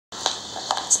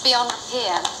It's beyond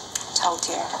repair. Told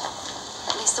you.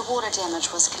 At least the water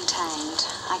damage was contained.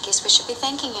 I guess we should be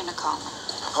thanking you, Nicole.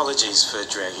 Apologies for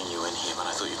dragging you in here, but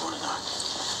I thought you'd want to know.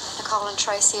 Nicole and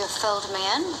Tracy have filled me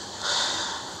in.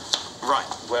 Right,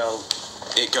 well,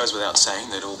 it goes without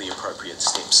saying that all the appropriate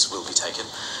steps will be taken.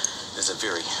 It's a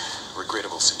very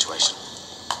regrettable situation.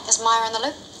 Is Maia in the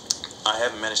loop? I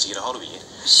haven't managed to get a hold of her yet.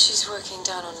 She's working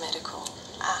down on medical.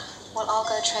 Well, I'll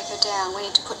go track her down. We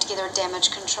need to put together a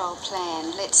damage control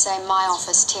plan. Let's say my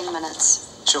office, 10 minutes.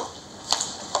 Sure.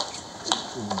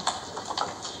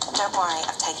 Don't worry,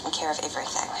 I've taken care of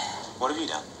everything. What have you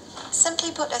done?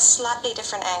 Simply put a slightly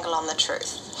different angle on the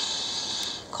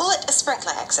truth. Call it a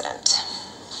sprinkler accident.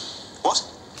 What?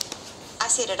 I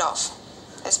set it off.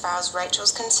 As far as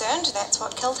Rachel's concerned, that's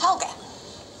what killed Helga.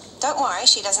 Don't worry,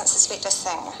 she doesn't suspect a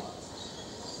thing.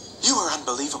 You are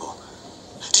unbelievable.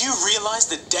 Do you realize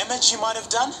the damage you might have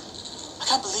done? I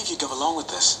can't believe you go along with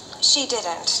this. She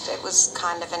didn't. It was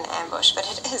kind of an ambush, but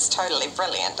it is totally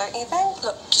brilliant, don't you think?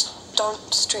 Look, just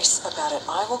don't stress about it.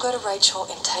 I will go to Rachel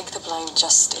and take the blame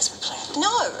just as we planned.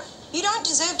 No, you don't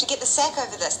deserve to get the sack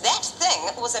over this. That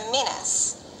thing was a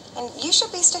menace. And you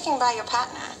should be sticking by your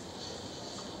partner.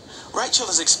 Rachel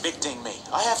is expecting me.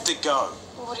 I have to go.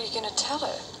 What are you going to tell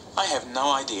her? I have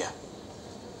no idea.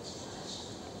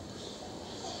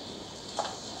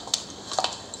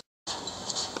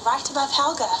 Right above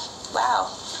Helga. Wow.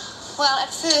 Well,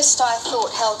 at first I thought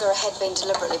Helga had been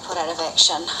deliberately put out of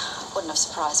action. Wouldn't have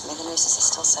surprised me. The nurses are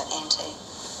still so anti.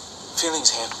 Feelings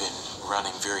have been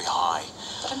running very high.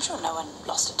 But I'm sure no one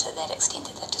lost it to that extent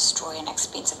that they'd destroy an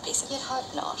expensive piece of... You'd hope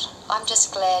not. I'm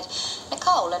just glad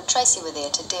Nicole and Tracy were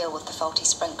there to deal with the faulty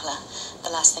sprinkler.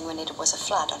 The last thing we needed was a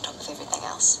flood on top of everything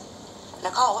else.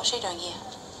 Nicole, what's she doing here?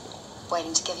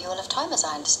 Waiting to give you a lift home, as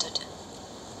I understood.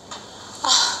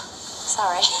 Oh,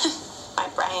 sorry. My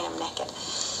brain, I'm knackered.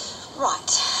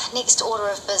 Right, next order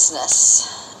of business.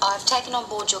 I've taken on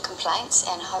board your complaints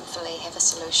and hopefully have a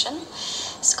solution.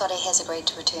 Scotty has agreed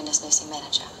to return as nursing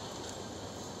manager.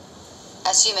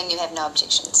 Assuming you have no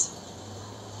objections.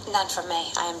 None from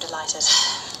me. I am delighted.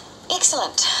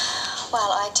 Excellent.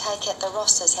 Well, I take it the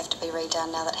rosters have to be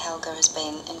redone now that Helga has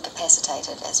been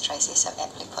incapacitated, as Tracy so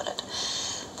aptly put it.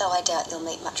 Though I doubt you'll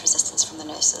meet much resistance from the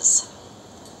nurses.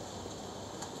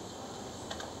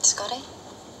 Scotty?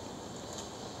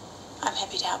 I'm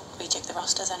happy to help reject the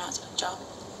rosters. I know it's a big job.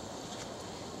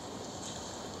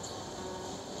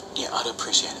 Yeah, I'd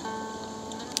appreciate it.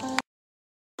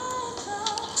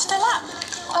 Still up?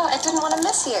 Oh, I didn't want to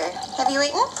miss you. Have you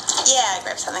eaten? Yeah, I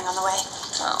grabbed something on the way.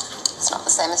 Oh, it's not the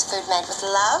same as food made with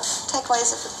love. Takeaways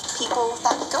are for people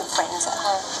without girlfriends at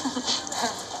home.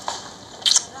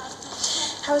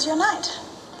 How was your night?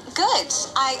 Good.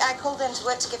 I called into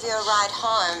work to give you a ride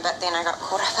home, but then I got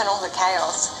caught up in all the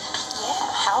chaos. Yeah,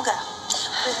 Helga.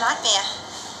 Good nightmare.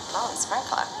 Oh, and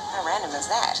sprinkler. How random is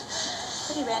that?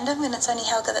 Pretty random when it's only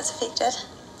Helga that's affected.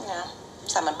 Yeah.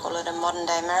 Some would call it a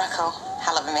modern-day miracle.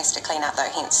 Hell of a mess to clean up, though,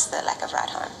 hence the lack of ride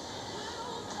home.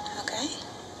 Okay.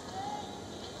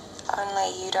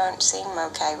 Only you don't seem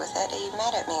okay with it. Are you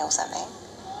mad at me or something?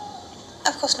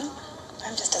 Of course not.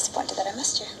 I'm just disappointed that I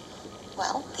missed you.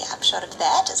 Well, the upshot of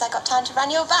that is I got time to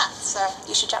run your bath, so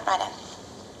you should jump right in.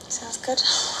 Sounds good.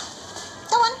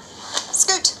 Go on.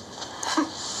 Scoot.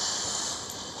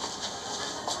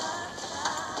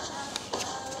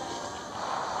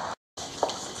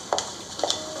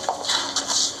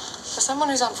 For someone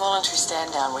who's on voluntary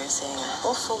stand-down, we're seeing an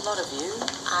awful lot of you.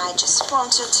 I just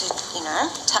wanted to,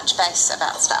 touch base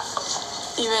about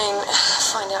stuff. You mean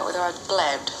find out whether I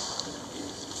blabbed?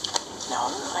 No,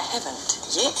 I haven't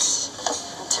yet.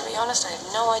 And to be honest, I have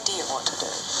no idea what to do.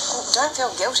 Oh, don't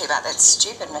feel guilty about that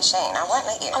stupid machine. I won't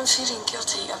let you. I'm feeling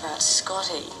guilty about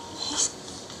Scotty. He's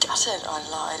gutted I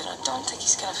lied, and I don't think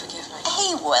he's going to forgive me.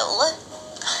 He will.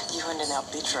 You went in our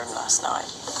bedroom last night.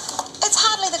 It's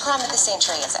hardly the crime of the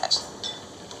century, is it?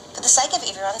 For the sake of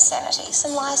everyone's sanity,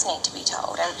 some lies need to be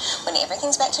told, and when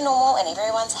everything's back to normal and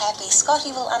everyone's happy,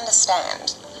 Scotty will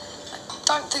understand. I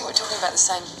don't think we're talking about the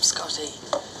same Scotty.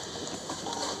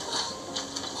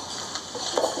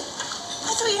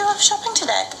 I thought you were off shopping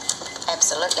today.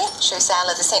 Absolutely. Shoe sale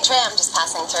of the century. I'm just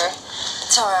passing through.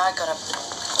 Sorry,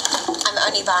 I'm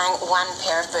only buying one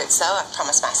pair of boots, though. I've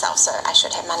promised myself, so I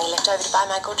should have money left over to buy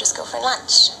my gorgeous girlfriend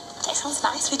lunch. That sounds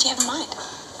nice. What do you have in mind?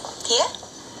 Here?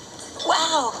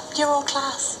 Wow, you're all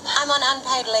class. I'm on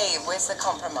unpaid leave. Where's the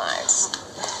compromise?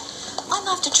 I'm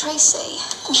after Tracy.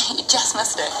 You just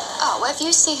missed her. Oh, well, if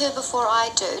you see her before I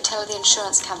do, tell her the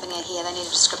insurance company are here. They need a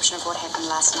description of what happened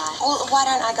last night. Well, why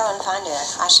don't I go and find her?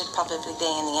 I should probably be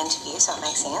in the interview, so it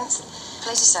makes sense.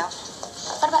 Please yourself.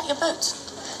 What about your boots?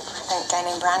 think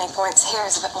gaining brownie points here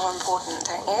is a bit more important,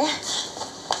 don't you?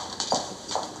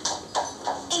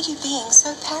 Are you being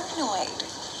so paranoid?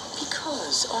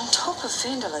 Because on top of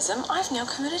vandalism, I've now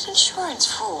committed insurance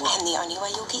fraud. And the only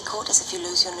way you'll get caught is if you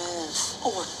lose your nerve.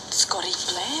 Or Scotty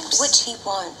Blabs. Which he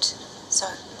won't. So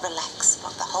relax,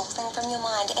 block the whole thing from your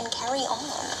mind and carry on.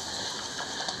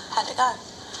 How'd it go?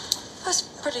 That's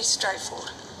pretty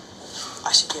straightforward.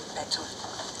 I should get back to it.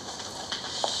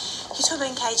 You two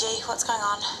being cagey. What's going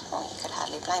on? Well, you could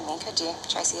hardly blame me, could you?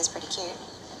 Tracy is pretty cute.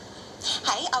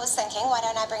 Hey, I was thinking, why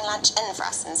don't I bring lunch in for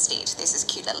us instead? There's this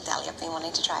cute little deli I've been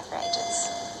wanting to try for ages.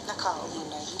 Nicole, you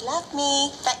know you love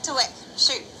me. Back to work.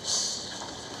 Shoot.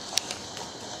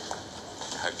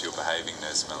 I hope you're behaving,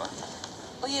 Nurse Miller.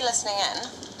 Were you listening in?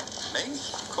 Me?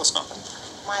 Of course not.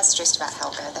 Maya's stressed about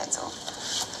Helga, that's all.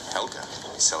 Helga,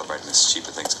 he's celebrating this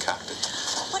stupid thing's carpet.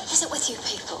 What is it with you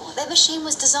people? That machine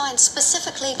was designed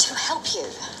specifically to help you.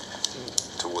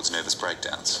 Towards nervous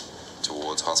breakdowns.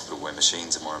 Towards hospital where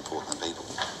machines are more important than people.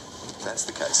 If that's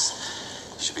the case,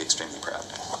 you should be extremely proud.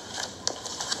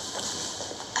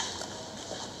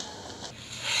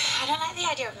 I don't like the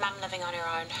idea of Mum living on her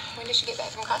own. When does she get back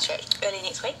from Christchurch? Early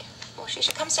next week. Well, she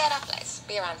should come stay at our place.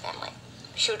 Be around family.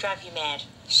 She'll drive you mad.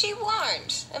 She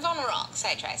won't. Yvonne rocks,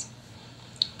 hey, Trace?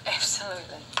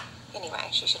 Absolutely.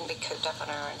 Anyway, she shouldn't be cooped up on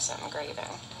her own something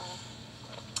grieving.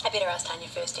 I better ask Tanya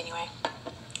first anyway.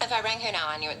 If I rang her now,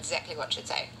 I knew exactly what she'd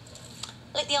say.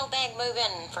 Let the old bag move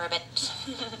in for a bit.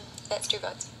 That's 2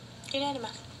 votes.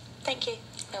 Unanimous. Thank you.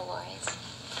 No worries.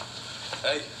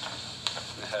 Hey.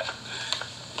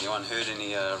 Anyone heard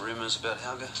any rumours about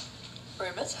Helga?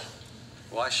 Rumours?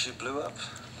 Why she blew up?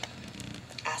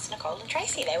 Ask Nicole and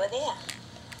Tracy. They were there.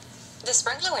 The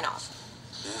sprinkler went off.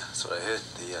 Yeah, that's what I heard.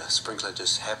 The sprinkler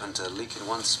just happened to leak in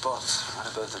one spot, right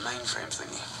above the mainframe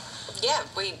thingy. Yeah,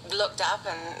 we looked up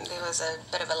and there was a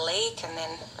bit of a leak and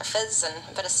then a fizz and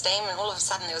a bit of steam and all of a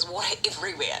sudden there was water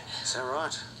everywhere. Is that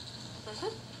right?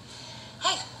 Mm-hmm.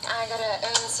 Hey, I gotta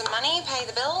earn some money, pay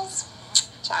the bills.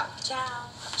 Ciao. Ciao.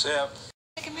 See ya.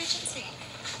 Big emergency.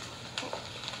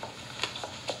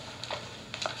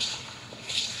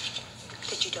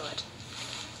 Did you do it?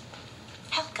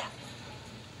 Helga.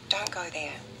 Don't go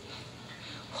there.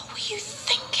 What were you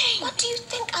thinking? What do you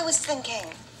think I was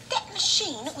thinking? That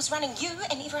machine was running you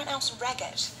and everyone else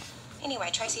ragged. Anyway,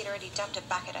 Tracy had already dumped a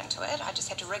bucket into it. I just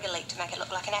had to rig a leak to make it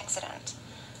look like an accident.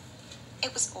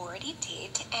 It was already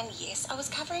dead, and yes, I was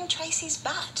covering Tracy's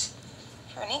butt.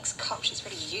 For an ex-cop, she's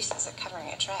pretty useless at covering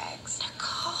her tracks.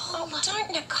 Nicole. Oh, don't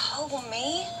Nicole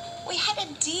me. We had a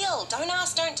deal. Don't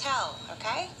ask, don't tell,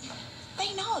 okay?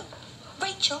 They know.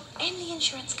 Rachel and the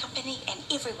insurance company and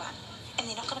everyone. And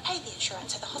they're not going to pay the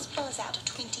insurance, so the hospital is out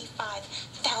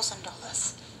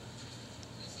 $25,000.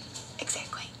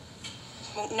 Exactly.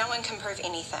 Well, no one can prove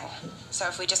anything. So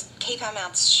if we just keep our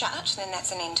mouths shut, then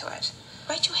that's an end to it.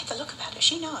 Rachel had the look about her.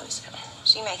 She knows.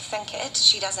 She may think it,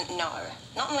 she doesn't know.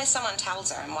 Not unless someone tells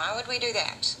her, and why would we do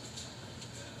that?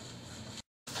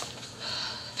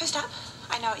 First up,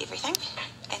 I know everything.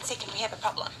 And second, we have a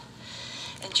problem.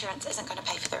 Insurance isn't going to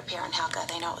pay for the repair on Helga.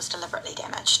 They know it was deliberately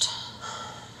damaged.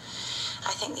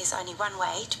 I think there's only one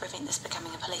way to prevent this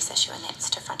becoming a police issue, and that's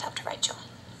to front up to Rachel.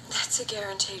 That's a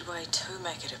guaranteed way to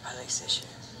make it a police issue.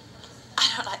 I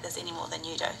don't like this any more than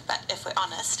you do, but if we're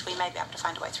honest, we may be able to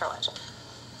find a way through it.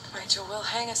 Rachel will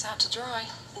hang us out to dry.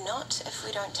 Not if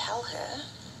we don't tell her.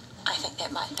 I think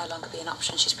that might no longer be an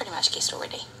option. She's pretty much guessed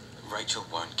already. Rachel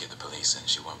won't get the police in.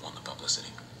 She won't want the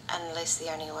publicity. Unless the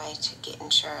only way to get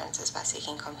insurance is by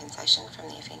seeking compensation from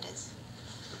the offenders.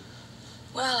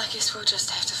 Well, I guess we'll just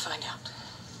have to find out.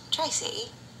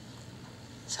 Tracy?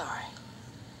 Sorry.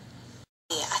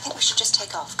 Yeah, I think we should just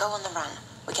take off, go on the run.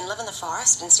 We can live in the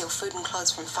forest and steal food and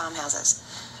clothes from farmhouses.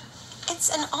 It's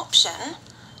an option.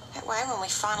 That way, when we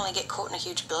finally get caught in a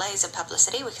huge blaze of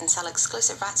publicity, we can sell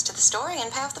exclusive rights to the story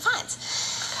and pay off the fines.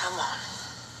 Come on.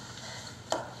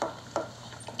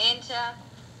 Enter.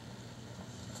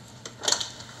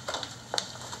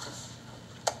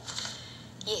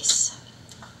 Yes.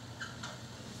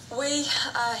 We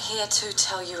are here to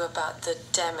tell you about the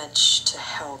damage to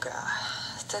Helga.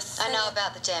 I know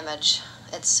about the damage.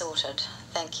 It's sorted.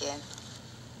 Thank you.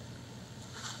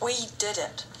 We did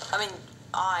it. I mean,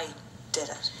 I did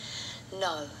it.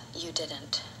 No, you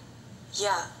didn't.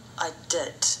 Yeah, I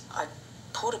did. I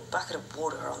poured a bucket of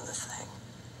water on the thing.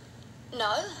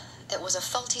 No, it was a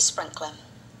faulty sprinkler.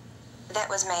 That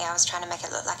was me. I was trying to make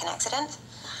it look like an accident.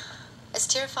 It's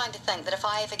terrifying to think that if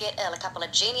I ever get ill, a couple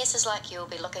of geniuses like you will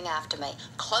be looking after me.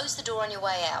 Close the door on your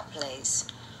way out, please.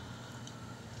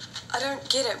 I don't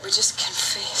get it. We just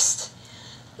confessed.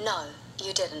 No,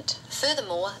 You didn't.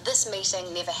 Furthermore, this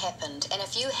meeting never happened, and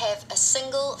if you have a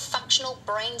single functional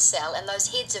brain cell in those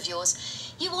heads of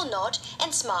yours, you will nod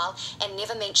and smile and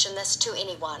never mention this to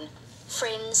anyone.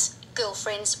 Friends,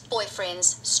 girlfriends,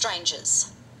 boyfriends,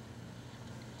 strangers.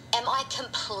 Am I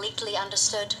completely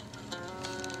understood?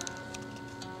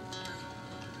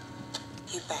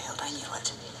 You bailed, I knew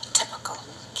it. Typical.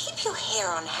 Keep your hair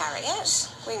on, Harriet.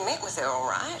 We met with her all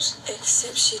right.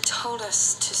 Except she told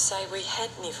us to say we had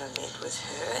never met with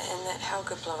her and that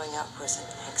Helga blowing up was an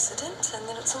accident and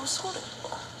that it's all sorted.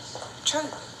 True.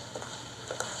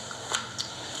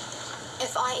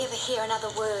 If I ever hear another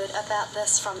word about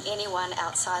this from anyone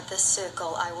outside this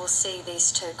circle, I will see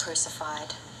these two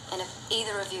crucified. And if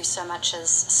either of you so much as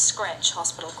scratch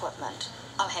hospital equipment,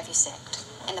 I'll have you sacked.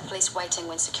 And the police waiting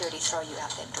when security throw you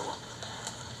out that door.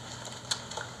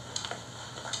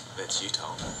 That's you,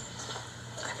 Tom.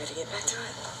 I better get back to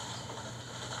it.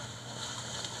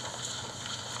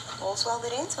 All's well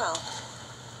that ends well.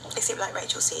 Except, like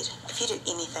Rachel said, if you do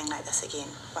anything like this again,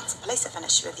 once the police are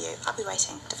finished with you, I'll be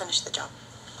waiting to finish the job.